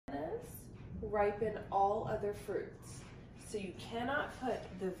ripen all other fruits. So you cannot put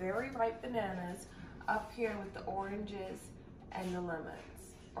the very ripe bananas up here with the oranges and the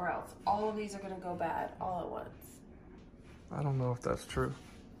lemons, or else all of these are gonna go bad all at once. I don't know if that's true.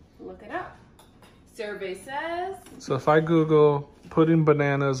 Look it up. Survey says. So if I Google putting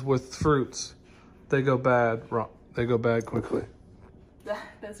bananas with fruits, they go bad wrong. They go bad quickly.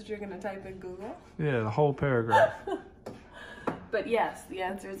 That's what you're gonna type in Google? Yeah, the whole paragraph. But yes, the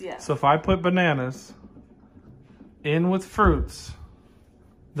answer is yes. So if I put bananas in with fruits,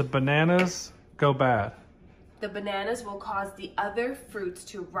 the bananas go bad. The bananas will cause the other fruits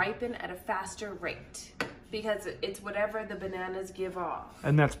to ripen at a faster rate because it's whatever the bananas give off.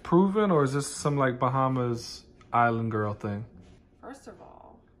 And that's proven, or is this some like Bahamas island girl thing? First of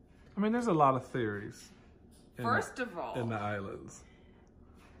all. I mean, there's a lot of theories. In the islands.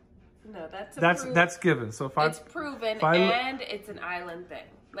 No, that's given. So if it's proven and it's an island thing.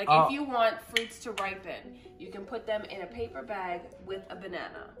 Like if you want fruits to ripen, you can put them in a paper bag with a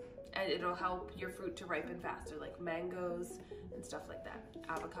banana and it'll help your fruit to ripen faster, like mangoes and stuff like that,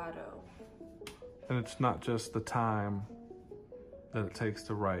 avocado. And it's not just the time that it takes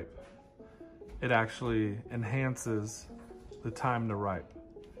to ripe. It actually enhances the time to ripe.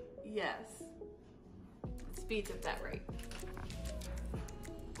 Yes. It speeds at that rate.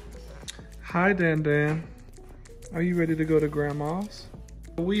 Hi, Dan Dan. Are you ready to go to Grandma's?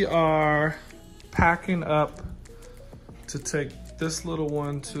 We are packing up to take this little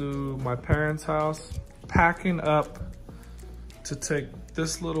one to my parents' house. Packing up to take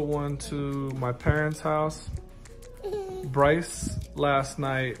this little one to my parents' house. Bryce, last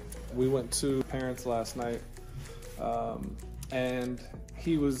night, we went to parents last night, and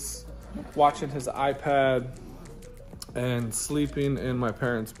he was watching his iPad and sleeping in my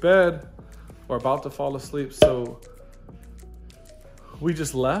parents' bed, or about to fall asleep, so we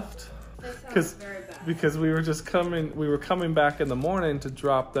just left because we were coming back in the morning to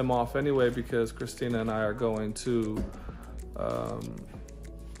drop them off anyway, because Kristina and I are going to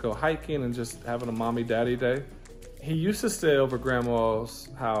go hiking and just having a mommy daddy day. He used to stay over Grandma's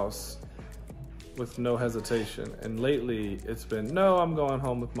house with no hesitation, and lately it's been, no, I'm going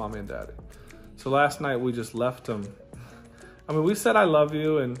home with mommy and daddy. So last night we just left him. I mean, we said I love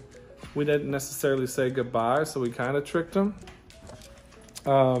you, and we didn't necessarily say goodbye, so we kind of tricked him.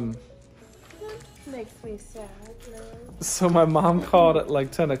 Makes me sad. No. So my mom called at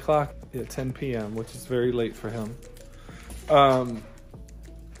like 10 o'clock, at 10 p.m., which is very late for him.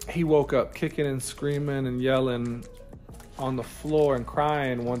 He woke up kicking and screaming and yelling on the floor and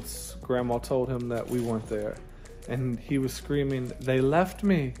crying once Grandma told him that we weren't there. And he was screaming, "They left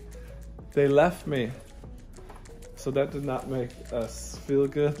me. They left me." So that did not make us feel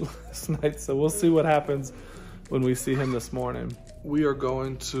good last night. So we'll see what happens when we see him this morning. We are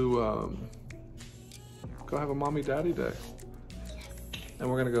going to go have a mommy daddy day. And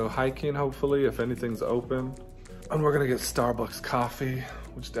we're gonna go hiking, hopefully, if anything's open. And we're gonna get Starbucks coffee,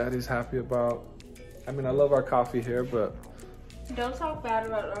 which daddy's happy about. I mean, I love our coffee here, but... Don't talk bad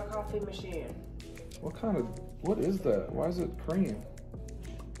about our coffee machine. What is that? Why is it cream?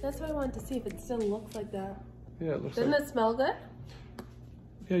 That's why I wanted to see if it still looks like that. Yeah, it looks Doesn't it smell good?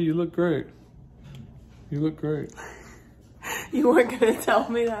 Yeah, you look great. You look great. You weren't gonna tell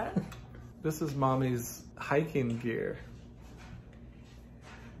me that. This is mommy's hiking gear.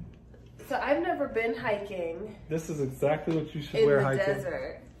 So I've never been hiking. This is exactly what you should wear hiking. In the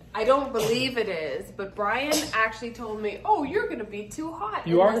desert. I don't believe it is, but Brian actually told me, oh, you're gonna be too hot.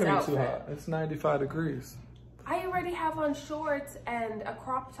 You are gonna be too hot. It's 95 degrees. I already have on shorts and a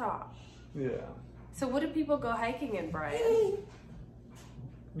crop top. Yeah. So what do people go hiking in, Brian?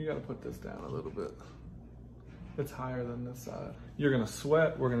 You gotta put this down a little bit. It's higher than this side. You're gonna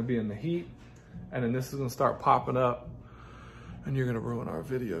sweat, we're gonna be in the heat, and then this is gonna start popping up, and you're gonna ruin our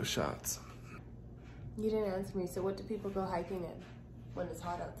video shots. You didn't answer me, so what do people go hiking in when it's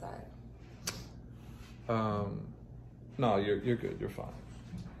hot outside? No, you're good, you're fine.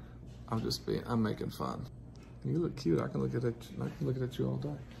 I'm making fun. You look cute, I can look at you all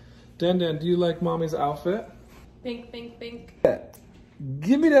day. Dan Dan, do you like mommy's outfit? Pink, pink, pink.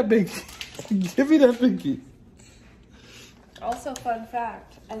 Give me that binky. Give me that binky. Also, fun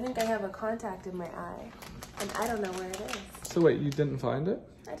fact, I think I have a contact in my eye, and I don't know where it is. So wait, you didn't find it?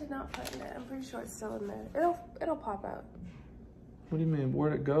 I did not find it. I'm pretty sure it's still in there. It'll pop out. What do you mean?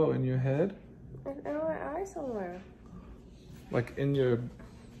 Where'd it go? In your head? In my eye somewhere. Like in your...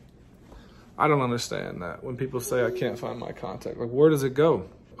 I don't understand that. When people say I can't find my contact, like where does it go?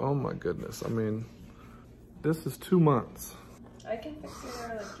 Oh my goodness. I mean, this is 2 months. I can fix your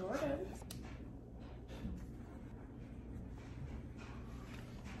hair like Jordan.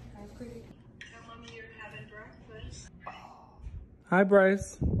 How pretty. you're having breakfast. Hi,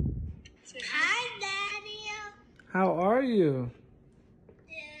 Bryce. Hi, Daddy. How are you?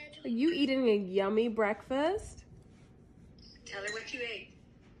 Are you eating a yummy breakfast? Tell her what you ate.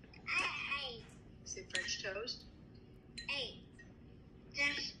 I ate. Is it French toast?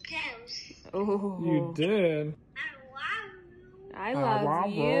 Just toast. Oh. You did. I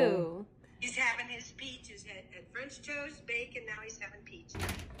love you. He's having his peaches at French toast, bacon. Now he's having peaches.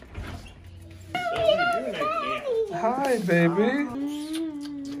 Hi, baby.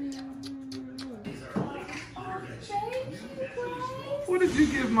 What did you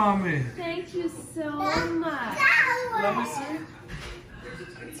give mommy? Thank you so much. Let me see.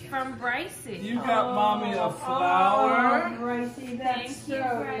 It's from Brycey. You got mommy a flower. Brycey, thank you,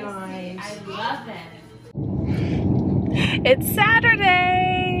 Brycey. I love it. It's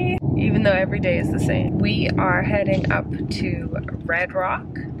Saturday! Even though every day is the same. We are heading up to Red Rock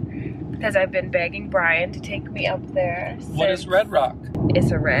because I've been begging Brian to take me up there. What is Red Rock?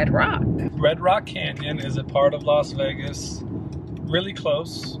 It's a red rock. Red Rock Canyon is a part of Las Vegas, really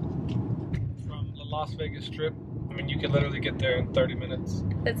close from the Las Vegas Strip. I mean, you can literally get there in 30 minutes.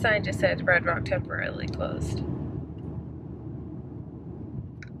 The sign just said Red Rock temporarily closed.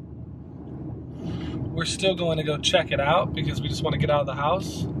 We're still going to go check it out because we just want to get out of the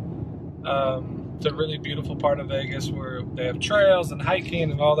house. It's a really beautiful part of Vegas where they have trails and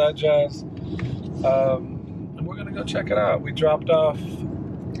hiking and all that jazz. And we're going to go check it out. We dropped off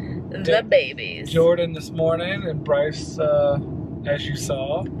The babies. Jordan this morning, and Bryce, as you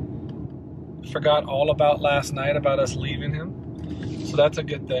saw, forgot all about last night about us leaving him. So that's a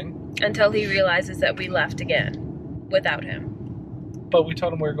good thing. Until he realizes that we left again without him. But we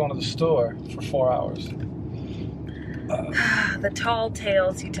told him we were going to the store for 4 hours. The tall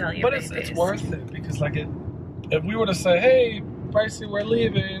tales you tell your But babies. it's worth it because, like, if we were to say, "Hey, Brycey, we're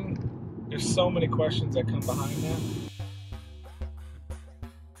leaving," there's so many questions that come behind that.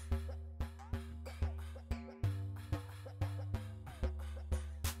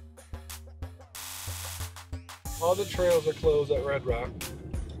 All the trails are closed at Red Rock.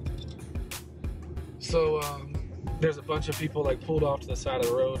 So there's a bunch of people like pulled off to the side of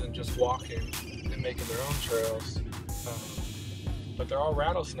the road and just walking and making their own trails. But there are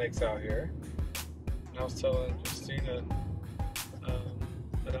rattlesnakes out here. And I was telling Kristina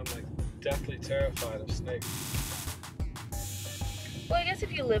that I'm like deathly terrified of snakes. Well, I guess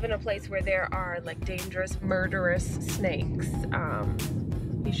if you live in a place where there are like dangerous, murderous snakes,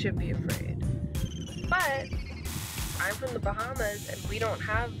 you should be afraid. But I'm from the Bahamas and we don't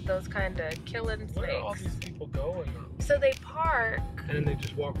have those kind of killing snakes. Where are all these people going? So they park And then they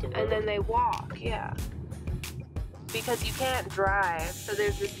just walk the road. and then they walk, yeah. Because you can't drive, so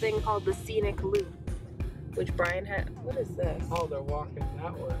there's this thing called the scenic loop, which Brian had. What is this? Oh, they're walking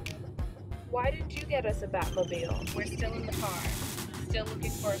that way. Why didn't you get us a Batmobile? We're still in the car, still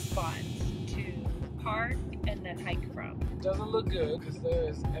looking for a spot to park and then hike from. It doesn't look good because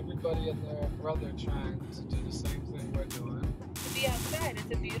there's everybody and their brother trying to do the same thing we're doing. To be outside, it's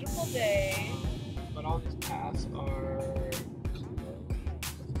a beautiful day. But all these paths are closed.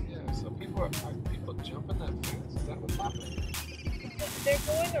 Yeah, so people are people jumping that fence? Is that what's happening? They're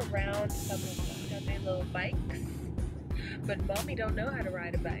going around some of them. Have their little bikes. But mommy don't know how to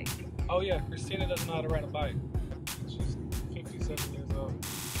ride a bike. Oh yeah, Kristina doesn't know how to ride a bike. She's 57 years old.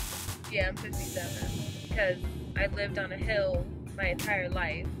 Yeah, I'm 57. Because I lived on a hill my entire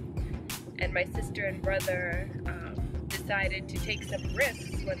life. And my sister and brother decided to take some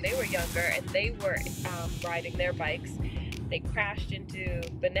risks when they were younger. And they were riding their bikes. They crashed into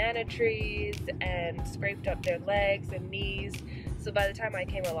banana trees and scraped up their legs and knees. So by the time I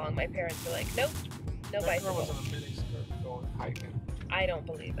came along, my parents were like, nope, no That girl bicycle. was in a mini skirt going hiking. I don't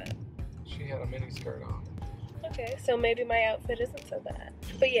believe it. She had a mini skirt on. Okay, so maybe my outfit isn't so bad.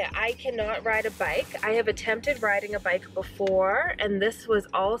 But yeah, I cannot ride a bike. I have attempted riding a bike before, and this was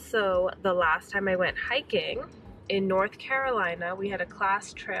also the last time I went hiking in North Carolina. We had a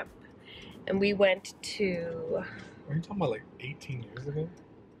class trip, and we went to... Are you talking about like 18 years ago?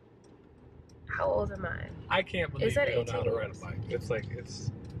 How old am I? I can't believe Is that you don't know how to 18 ride a bike. It's like,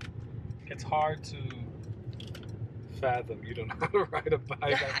 it's hard to fathom you don't know how to ride a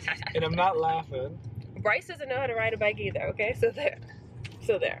bike. And I'm not laughing. Bryce doesn't know how to ride a bike either, okay? So there.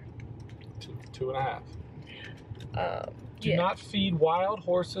 So there. Two and a half. Do yeah. not feed wild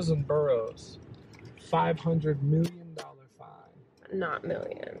horses and burros. $500 million fine. Not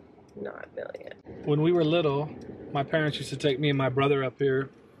million. Not million. When we were little, my parents used to take me and my brother up here,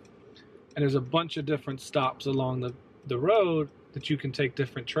 and there's a bunch of different stops along the road that you can take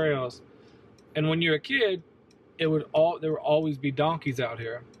different trails. And when you're a kid, there would always be donkeys out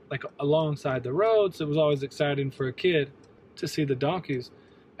here, like alongside the road. So it was always exciting for a kid to see the donkeys.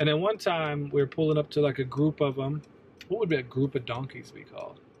 And then one time we were pulling up to like a group of them. What would a group of donkeys be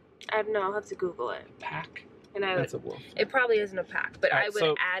called? I don't know. I'll have to Google it. Pack? And That's a wolf. It probably isn't a pack, but I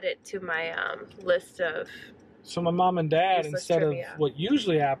would add it to my list of. So my mom and dad, instead of what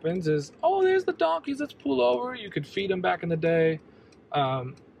usually happens is, oh, there's the donkeys, let's pull over. You could feed them back in the day.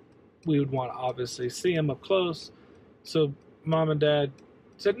 We would want to obviously see them up close. So mom and dad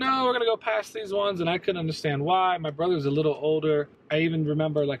said, no, we're going to go past these ones. And I couldn't understand why. My brother's a little older. I even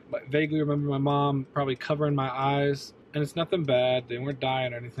remember, like, vaguely remember my mom probably covering my eyes. And it's nothing bad. They weren't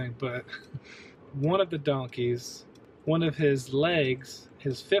dying or anything. But one of the donkeys, one of his legs,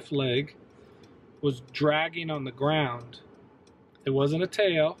 his fifth leg, was dragging on the ground. It wasn't a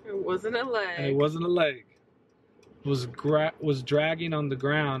tail. It wasn't a leg. And it wasn't a leg. It was dragging on the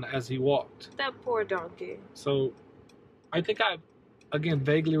ground as he walked. That poor donkey. So I think I, again,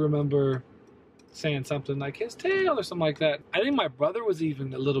 vaguely remember saying something like his tail or something like that. I think my brother was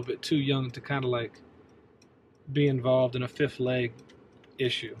even a little bit too young to kind of like be involved in a fifth leg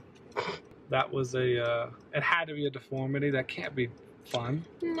issue. That was it had to be a deformity. That can't be fun.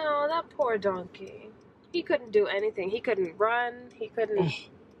 No, that poor donkey. He couldn't do anything. He couldn't run. He couldn't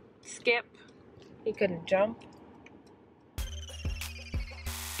skip. He couldn't jump.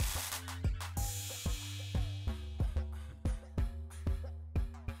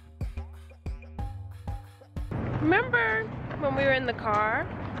 Remember when we were in the car?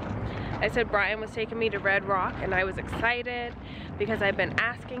 I said Brian was taking me to Red Rock and I was excited because I've been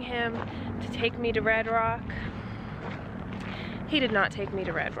asking him to take me to Red Rock. He did not take me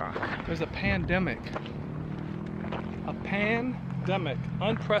to Red Rock. There's a pandemic. A pandemic.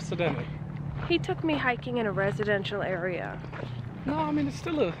 Unprecedented. He took me hiking in a residential area. No, I mean, it's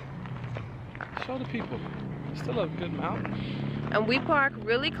still show the people. It's still a good mountain. And we park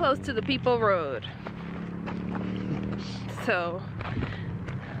really close to the people road. So,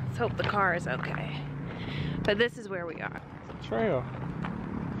 let's hope the car is okay. But this is where we are. Trail.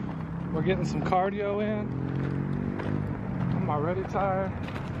 We're getting some cardio in. I'm already tired.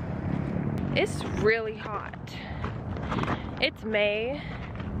 It's really hot. It's May.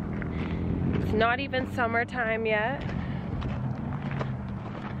 It's not even summertime yet.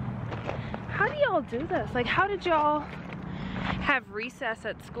 How do y'all do this? Like, how did y'all have recess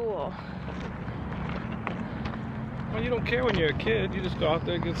at school? Well, you don't care when you're a kid. You just go out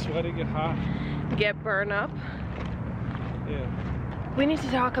there, get sweaty, get hot. Get burned up? Yeah. We need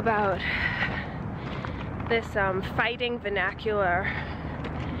to talk about this fighting vernacular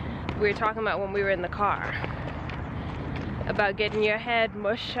we were talking about when we were in the car. About getting your head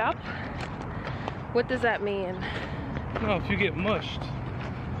mushed up. What does that mean? No, if you get mushed.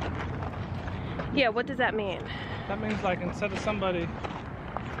 Yeah, what does that mean? That means, like, instead of somebody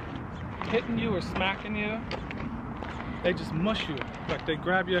hitting you or smacking you, they just mush you. Like, they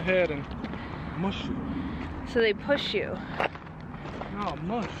grab your head and mush you. So they push you. No,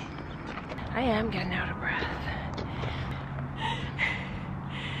 mush. I am getting out of breath.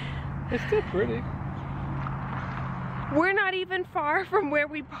 It's still pretty. We're not even far from where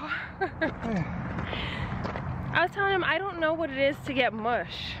we parked. I was telling him I don't know what it is to get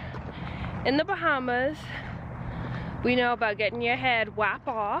mush. In the Bahamas, we know about getting your head whap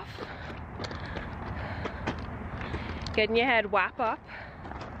off, getting your head whap up,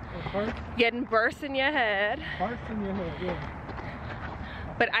 getting burst in your head. Burst in your head, yeah.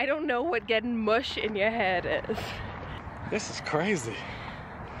 But I don't know what getting mush in your head is. This is crazy.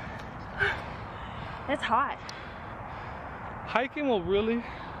 It's hot. Hiking will really,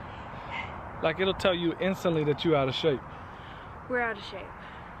 like, it'll tell you instantly that you're out of shape. We're out of shape.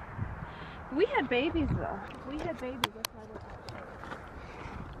 We had babies though. We had babies. That's why we're out of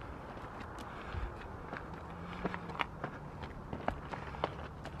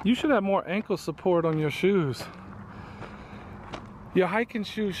shape. You should have more ankle support on your shoes. Your hiking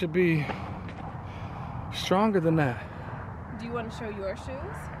shoes should be stronger than that. Do you want to show your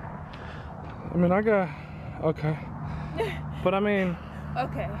shoes? I mean, okay. But I mean,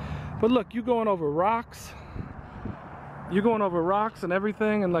 okay. But look, you going over rocks. You're going over rocks and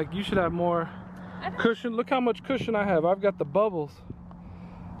everything, and like, you should have more cushion. Look how much cushion I have. I've got the bubbles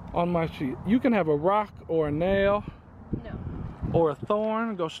on my feet. You can have a rock or a nail. No. Or a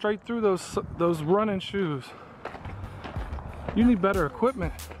thorn, go straight through those running shoes. You need better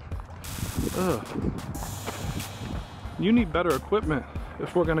equipment. Ugh. You need better equipment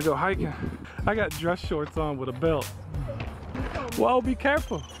if we're gonna go hiking. I got dress shorts on with a belt. Well, be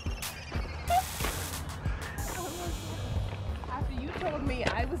careful. After you told me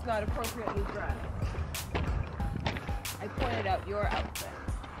I was not appropriately dressed. I pointed out your outfit.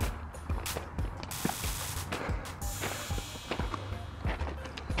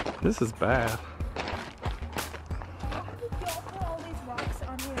 This is bad. Why would y'all put all these rocks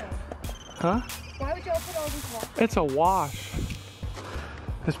on here? Huh? Why would y'all put all these rocks? It's a wash.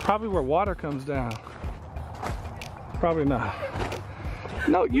 It's probably where water comes down. Probably not.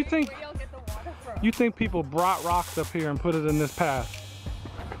 No, you think Where y'all get the water from? you think people brought rocks up here and put it in this path?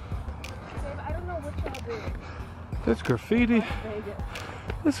 Babe, I don't know what y'all do. There's graffiti.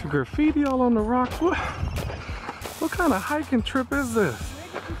 There's graffiti all on the rocks. What kind of hiking trip is this?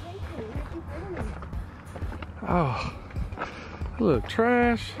 Where did you take me? Where did you bring me? Oh, look,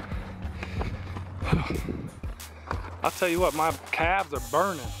 trash. I'll tell you what, my calves are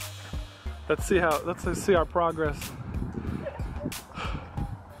burning. Let's see our progress.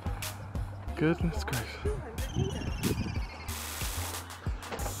 Goodness gracious.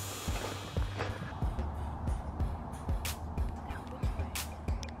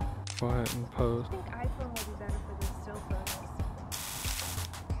 Quiet and pose. I think iPhone will be better for these still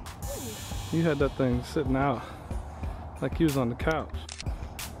photos. You had that thing sitting out like you was on the couch.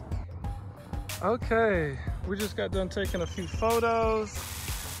 Okay, we just got done taking a few photos.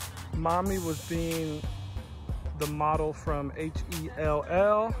 Mommy was being the model from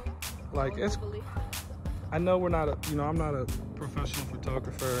HELL. Like it's, I know we're not, I'm not a professional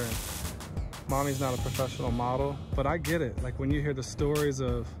photographer and Mommy's not a professional model, but I get it. Like when you hear the stories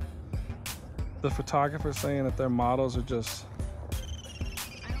of the photographers saying that their models are just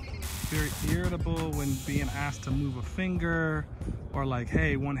very irritable when being asked to move a finger, or like,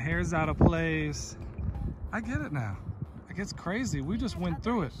 hey, one hair's out of place. I get it now. Like it's crazy. We just went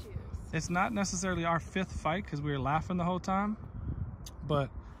through it. It's not necessarily our fifth fight because we were laughing the whole time, but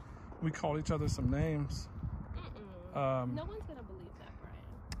we called each other some names. No one's gonna believe that, Brian.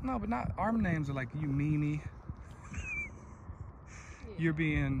 No, but not our names are like, you meanie. You're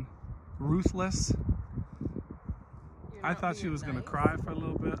being ruthless. I thought she was gonna cry for a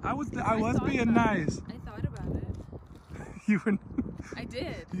little bit. I was being nice. I thought about it. You were. I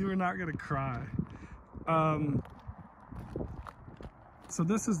did. You were not gonna cry. So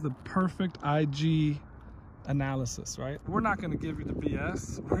this is the perfect IG analysis, right? We're not gonna give you the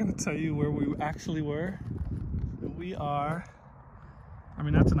BS. We're gonna tell you where we actually were. We are. I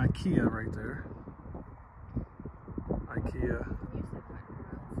mean, that's an IKEA right there. IKEA.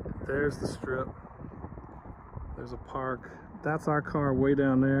 There's the strip. There's a park. That's our car way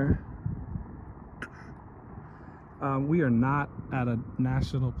down there. We are not at a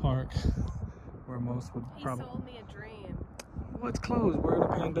national park where most would probably. He sold me a dream. Well, it's closed. We're in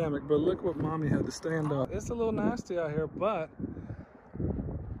a pandemic, but look what Mommy had to stand up. It's a little nasty out here, but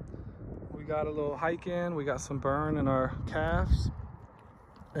we got a little hike in. We got some burn in our calves,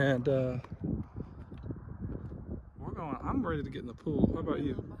 and we're going. I'm ready to get in the pool. How about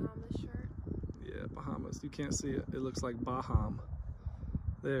you? Bahamas shirt. Yeah, Bahamas. You can't see it. It looks like Baham.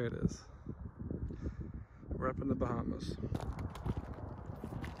 There it is. Repping the Bahamas.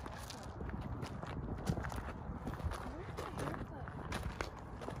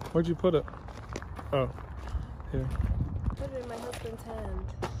 Where'd you put it? Oh, here. Put it in my husband's hand.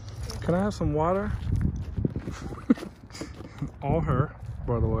 Can I have some water? All her,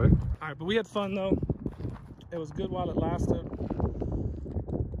 by the way. All right, but we had fun though. It was good while it lasted.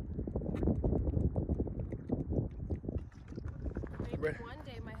 Maybe one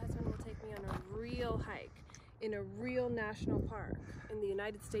day my husband will take me on a real hike in a real national park in the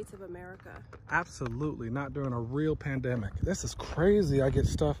United States of America. Absolutely, not during a real pandemic. This is crazy. I get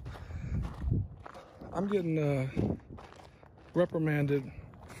stuff. I'm getting reprimanded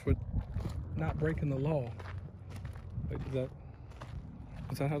for not breaking the law. Like,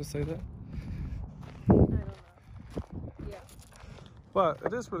 is that how to say that? I don't know. Yeah. But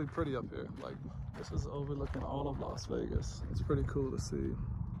it is really pretty up here. Like, this is overlooking all of Las Vegas. It's pretty cool to see.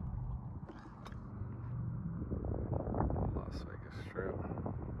 Las Vegas Strip.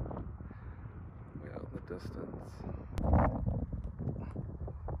 Way out in the distance.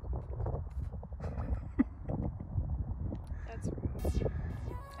 That's right.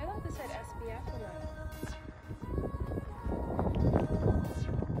 I thought this had SPF in it.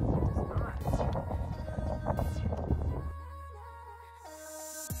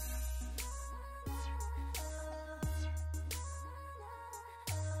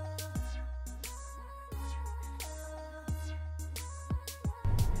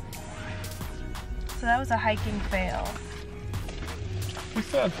 So that was a hiking fail. We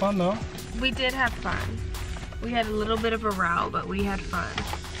still had fun though. We did have fun. We had a little bit of a row, but we had fun.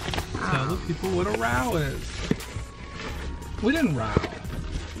 Tell the people what a row is. We didn't row.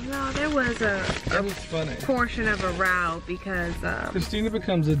 Well, there was That was funny. portion of a row because Kristina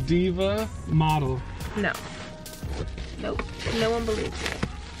becomes a diva model. no. Nope. No one believes me.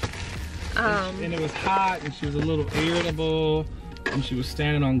 And it was hot, and she was a little irritable, and she was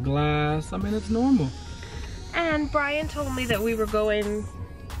standing on glass. I mean, it's normal. And Brian told me that we were going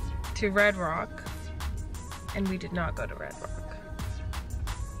to Red Rock, and we did not go to Red Rock.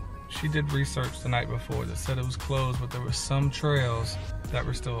 She did research the night before that said it was closed, but there were some trails that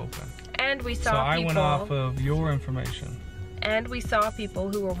were still open. And we saw So I people. went off of your information. And we saw people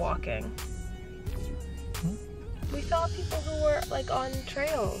who were walking. We saw people who were like on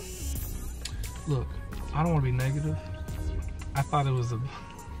trails. Look, I don't want to be negative. I thought it was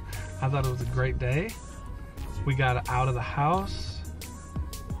a great day. We got out of the house.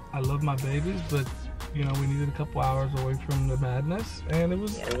 I love my babies, but you know, we needed a couple hours away from the madness, and it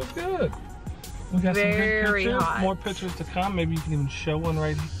was good. We got Very some good pictures, hot. more pictures to come. Maybe you can even show one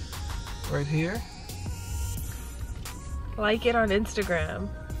right here. Like it on Instagram.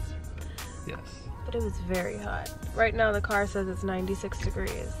 Yes. But it was very hot. Right now the car says it's 96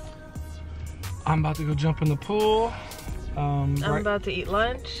 degrees. I'm about to go jump in the pool. I'm about to eat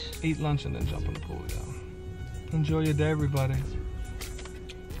lunch. Eat lunch and then jump in the pool, yeah. Enjoy your day, everybody.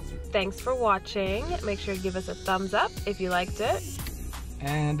 Thanks for watching. Make sure to give us a thumbs up if you liked it.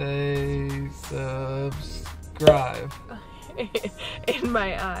 And a subscribe. In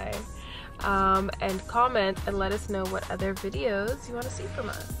my eye. And comment and let us know what other videos you want to see from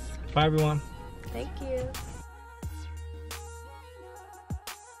us. Bye, everyone. Thank you.